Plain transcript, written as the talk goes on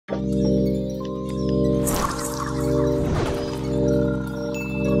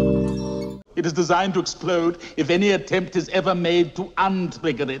It is designed to explode if any attempt is ever made to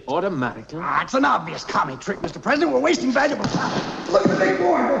untrigger it. Automatically? It's an obvious commie trick, Mr. President. We're wasting valuable time. Look at the big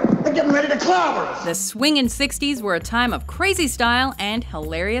boy. They're getting ready to clobber us. The swingin' 60s were a time of crazy style and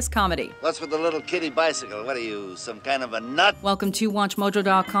hilarious comedy. What's with the little kiddie bicycle? What are you, some kind of a nut? Welcome to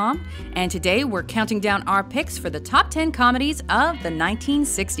WatchMojo.com, and today we're counting down our picks for the top 10 comedies of the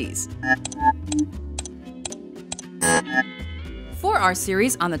 1960s. For our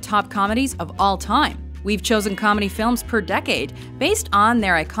series on the top comedies of all time, we've chosen comedy films per decade based on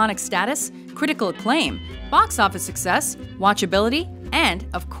their iconic status, critical acclaim, box office success, watchability, and,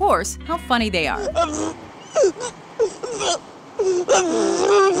 of course, how funny they are.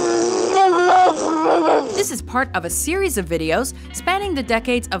 This is part of a series of videos spanning the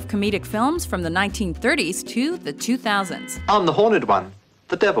decades of comedic films from the 1930s to the 2000s. I'm the haunted one,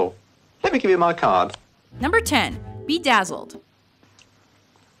 the devil. Let me give you my card. Number 10, Bedazzled.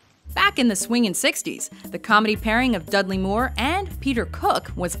 Back in the swingin' 60s, the comedy pairing of Dudley Moore and Peter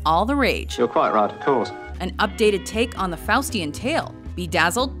Cook was all the rage. You're quite right, of course. An updated take on the Faustian tale,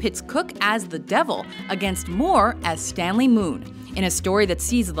 Bedazzled pits Cook as the devil against Moore as Stanley Moon, in a story that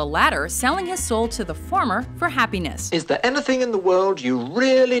sees the latter selling his soul to the former for happiness. Is there anything in the world you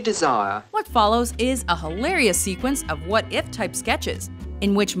really desire? What follows is a hilarious sequence of what-if type sketches,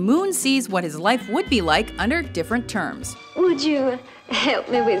 in which Moon sees what his life would be like under different terms. Would you help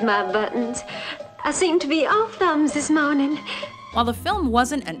me with my buttons? I seem to be off thumbs this morning. While the film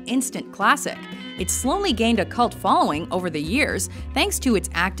wasn't an instant classic, it slowly gained a cult following over the years thanks to its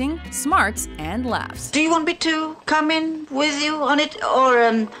acting, smarts, and laughs. Do you want me to come in with you on it?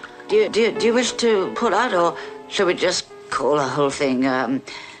 Or do you wish to pull out? Or shall we just call the whole thing,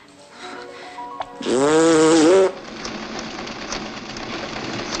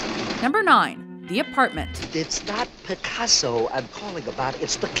 Number 9, The Apartment. It's not Picasso I'm calling about,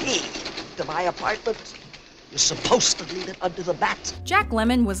 it's the key to my apartment. You're supposed to leave it under the mat. Jack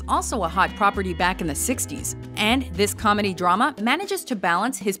Lemmon was also a hot property back in the 60s, and this comedy drama manages to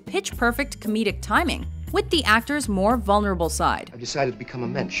balance his pitch-perfect comedic timing with the actor's more vulnerable side. I've decided to become a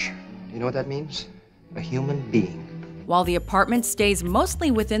mensch. You know what that means? A human being. While The Apartment stays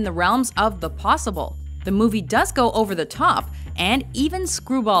mostly within the realms of the possible, the movie does go over the top and even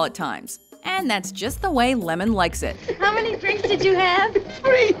screwball at times. And that's just the way Lemmon likes it. How many drinks did you have? 3.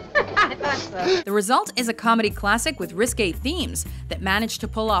 I thought so. The result is a comedy classic with risque themes that managed to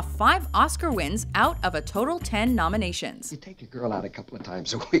pull off 5 Oscar wins out of a total 10 nominations. You take your girl out a couple of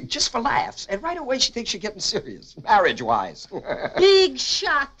times a week just for laughs, and right away she thinks you're getting serious, marriage-wise. Big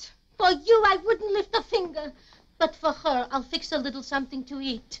shot. For you, I wouldn't lift a finger. But for her, I'll fix a little something to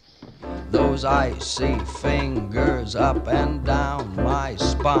eat. Those icy fingers up and down my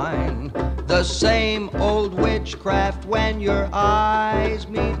spine. The same old witchcraft when your eyes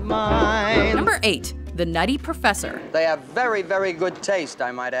meet mine. Number 8, The Nutty Professor. They have very, very good taste,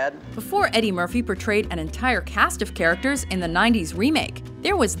 I might add. Before Eddie Murphy portrayed an entire cast of characters in the 90s remake,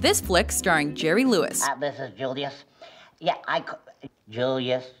 there was this flick starring Jerry Lewis. This is Julius. Yeah,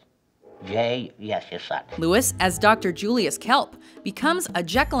 Julius. Yes, your son. Lewis, as Dr. Julius Kelp, becomes a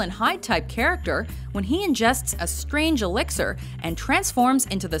Jekyll and Hyde type character when he ingests a strange elixir and transforms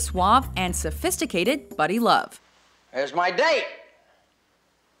into the suave and sophisticated Buddy Love. Here's my date.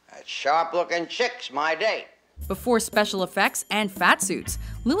 That sharp-looking chick's my date. Before special effects and fat suits,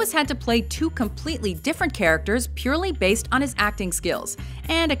 Lewis had to play 2 completely different characters purely based on his acting skills,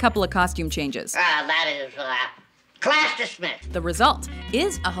 and a couple of costume changes. That is, class dismissed. The result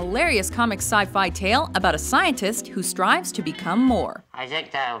is a hilarious comic sci-fi tale about a scientist who strives to become more. I think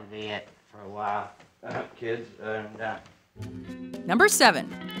that'll be it for a while. Kids, Number 7,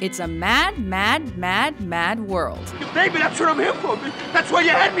 It's a Mad, Mad, Mad, Mad World. Baby, that's what I'm here for. That's why you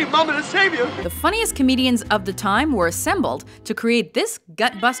had me, Mama, to save you. The funniest comedians of the time were assembled to create this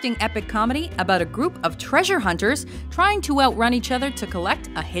gut-busting epic comedy about a group of treasure hunters trying to outrun each other to collect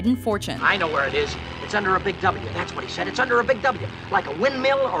a hidden fortune. I know where it is. It's under a big W. That's what he said. It's under a big W. Like a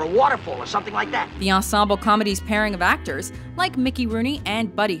windmill or a waterfall or something like that. The ensemble comedy's pairing of actors, like Mickey Rooney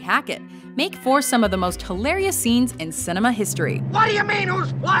and Buddy Hackett, make for some of the most hilarious scenes in cinema history. What do you mean,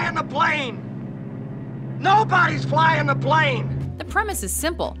 who's flying the plane? Nobody's flying the plane. The premise is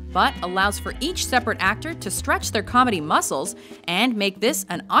simple, but allows for each separate actor to stretch their comedy muscles and make this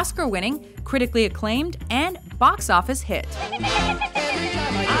an Oscar-winning, critically acclaimed, and box office hit.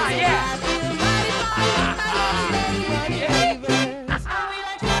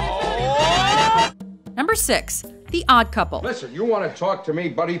 Number 6, The Odd Couple. Listen, you want to talk to me,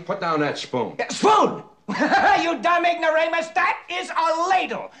 buddy? Put down that spoon. Spoon! You dumb ignoramus, that is a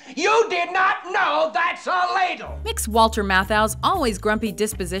ladle. You did not know that's a ladle. Mix Walter Matthau's always grumpy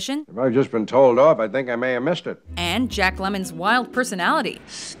disposition. If I've just been told off, I think I may have missed it. And Jack Lemmon's wild personality.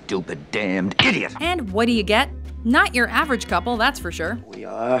 Stupid damned idiot. And what do you get? Not your average couple, that's for sure. We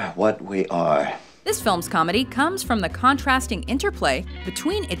are what we are. This film's comedy comes from the contrasting interplay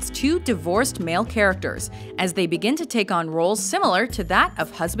between its two divorced male characters as they begin to take on roles similar to that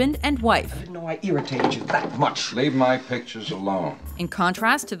of husband and wife. I didn't know I irritated you that much. Leave my pictures alone. In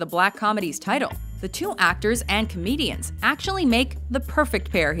contrast to the black comedy's title, the two actors and comedians actually make the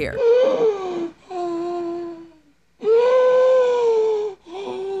perfect pair here.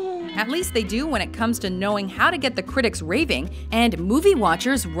 At least they do when it comes to knowing how to get the critics raving and movie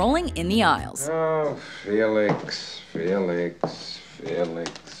watchers rolling in the aisles. Oh, Felix.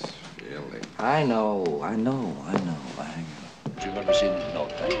 I know. You've ever seen No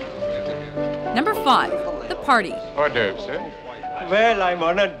Time? Number 5, The Party. Hors d'oeuvres, sir. Well, I'm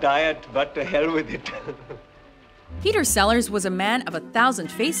on a diet, but to hell with it. Peter Sellers was a man of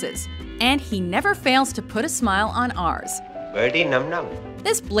 1,000 faces, and he never fails to put a smile on ours. Birdie num num.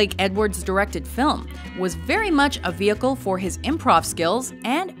 This Blake Edwards directed film was very much a vehicle for his improv skills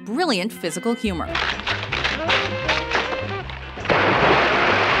and brilliant physical humor.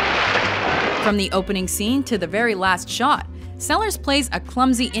 From the opening scene to the very last shot, Sellers plays a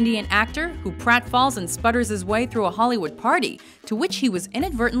clumsy Indian actor who pratfalls and sputters his way through a Hollywood party to which he was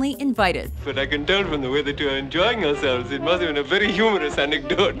inadvertently invited. But I can tell from the way that you are enjoying yourselves, it must have been a very humorous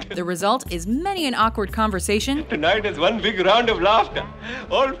anecdote. The result is many an awkward conversation. Tonight is one big round of laughter.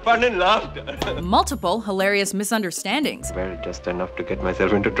 All fun and laughter. Multiple hilarious misunderstandings. Well, just enough to get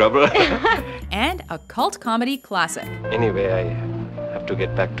myself into trouble. And a cult comedy classic. Anyway, I have to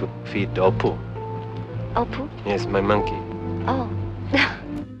get back to feed Oppo. Oppo? Yes, my monkey. Oh.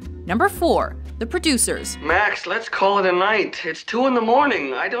 Number 4, The Producers. Max, let's call it a night. It's 2 in the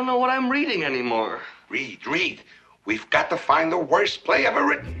morning. I don't know what I'm reading anymore. Read. We've got to find the worst play ever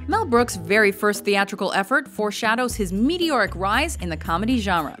written. Mel Brooks' very first theatrical effort foreshadows his meteoric rise in the comedy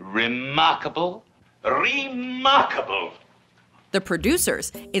genre. Remarkable. The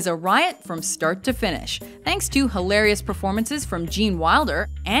Producers is a riot from start to finish, thanks to hilarious performances from Gene Wilder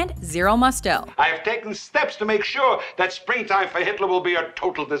and Zero Mostel. I have taken steps to make sure that Springtime for Hitler will be a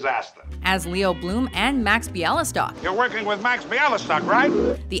total disaster. As Leo Bloom and Max Bialystock. You're working with Max Bialystock, right?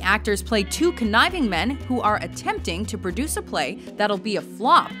 The actors play two conniving men who are attempting to produce a play that'll be a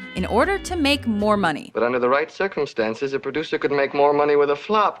flop in order to make more money. But under the right circumstances, a producer could make more money with a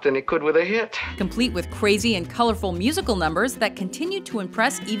flop than he could with a hit. Complete with crazy and colorful musical numbers that continue to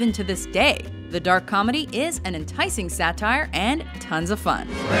impress even to this day. The dark comedy is an enticing satire and tons of fun.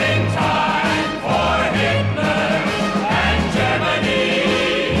 Springtime for Hitler and Germany.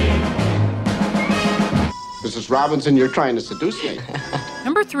 Mrs. Robinson, you're trying to seduce me.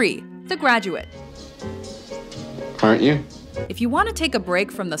 Number 3, The Graduate. Aren't you? If you want to take a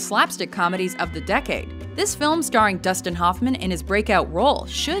break from the slapstick comedies of the decade, this film starring Dustin Hoffman in his breakout role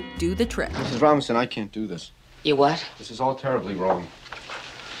should do the trick. Mrs. Robinson, I can't do this. You what? This is all terribly wrong.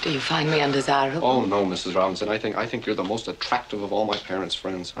 Do you find me undesirable? Oh, no, Mrs. Robinson. I think you're the most attractive of all my parents'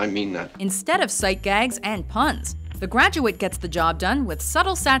 friends. I mean that. Instead of sight gags and puns, The Graduate gets the job done with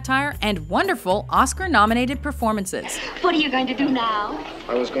subtle satire and wonderful Oscar-nominated performances. What are you going to do now?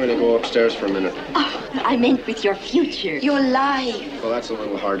 I was going to go upstairs for a minute. Oh, I meant with your future. Your life. Well, that's a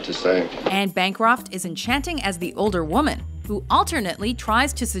little hard to say. Anne Bancroft is enchanting as the older woman, who alternately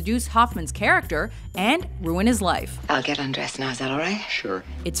tries to seduce Hoffman's character and ruin his life. I'll get undressed now, is that all right? Sure.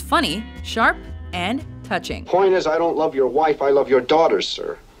 It's funny, sharp, and touching. Point is, I don't love your wife, I love your daughters,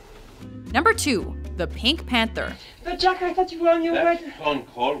 sir. Number 2, The Pink Panther. But Jack, I thought you were on your way. That phone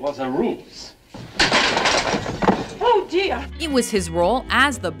call was a ruse. Oh, dear. It was his role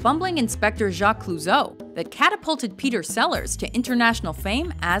as the bumbling Inspector Jacques Clouseau that catapulted Peter Sellers to international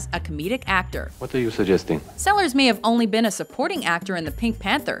fame as a comedic actor. What are you suggesting? Sellers may have only been a supporting actor in The Pink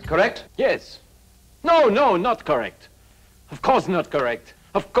Panther. Correct? Yes. No, not correct. Of course not correct.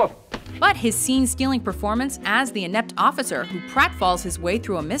 Of course. But his scene-stealing performance as the inept officer who pratfalls his way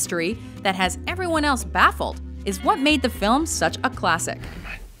through a mystery that has everyone else baffled is what made the film such a classic.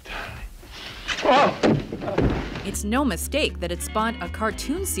 It's no mistake that it spawned a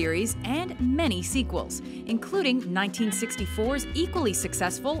cartoon series and many sequels, including 1964's equally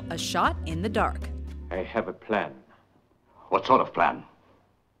successful A Shot in the Dark. I have a plan. What sort of plan?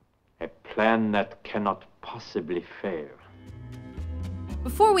 A plan that cannot possibly fail.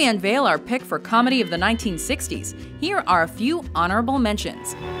 Before we unveil our pick for comedy of the 1960s, here are a few honorable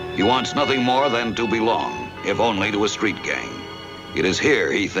mentions. He wants nothing more than to belong, if only to a street gang. It is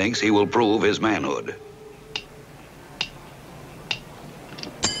here he thinks he will prove his manhood.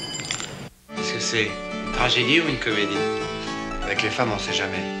 c'est une tragédie ou une comédie? Avec les femmes, on sait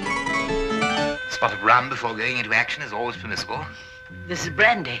jamais. A spot of rum before going into action is always permissible. This is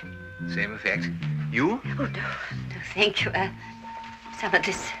brandy. Same effect. You? Oh, no, thank you. Some of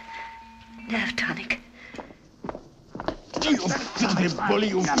this nerve tonic. You filthy bully,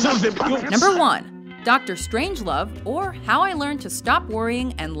 you filthy bully. Number 1, Dr. Strangelove, or How I Learned to Stop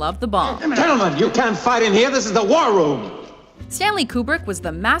Worrying and Love the Bomb. Gentlemen, you can't fight in here. This is the war room. Stanley Kubrick was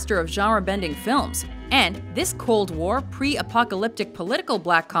the master of genre-bending films, and this Cold War, pre-apocalyptic political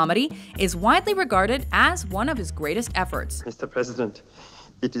black comedy is widely regarded as one of his greatest efforts. Mr. President,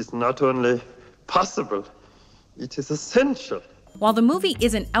 it is not only possible, it is essential. While the movie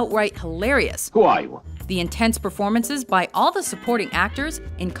isn't outright hilarious, who are you? The intense performances by all the supporting actors,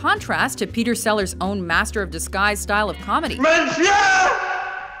 in contrast to Peter Sellers' own master of disguise style of comedy,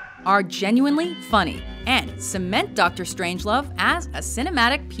 are genuinely funny and cement Dr. Strangelove as a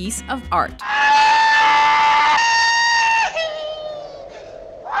cinematic piece of art.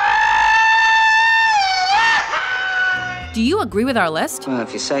 Do you agree with our list? Well,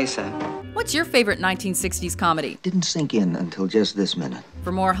 if you say so. What's your favorite 1960s comedy? Didn't sink in until just this minute.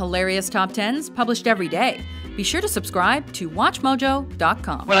 For more hilarious top 10s published every day, be sure to subscribe to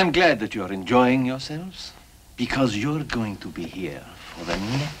WatchMojo.com. Well, I'm glad that you're enjoying yourselves, because you're going to be here for the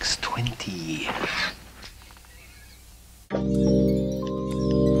next 20 years.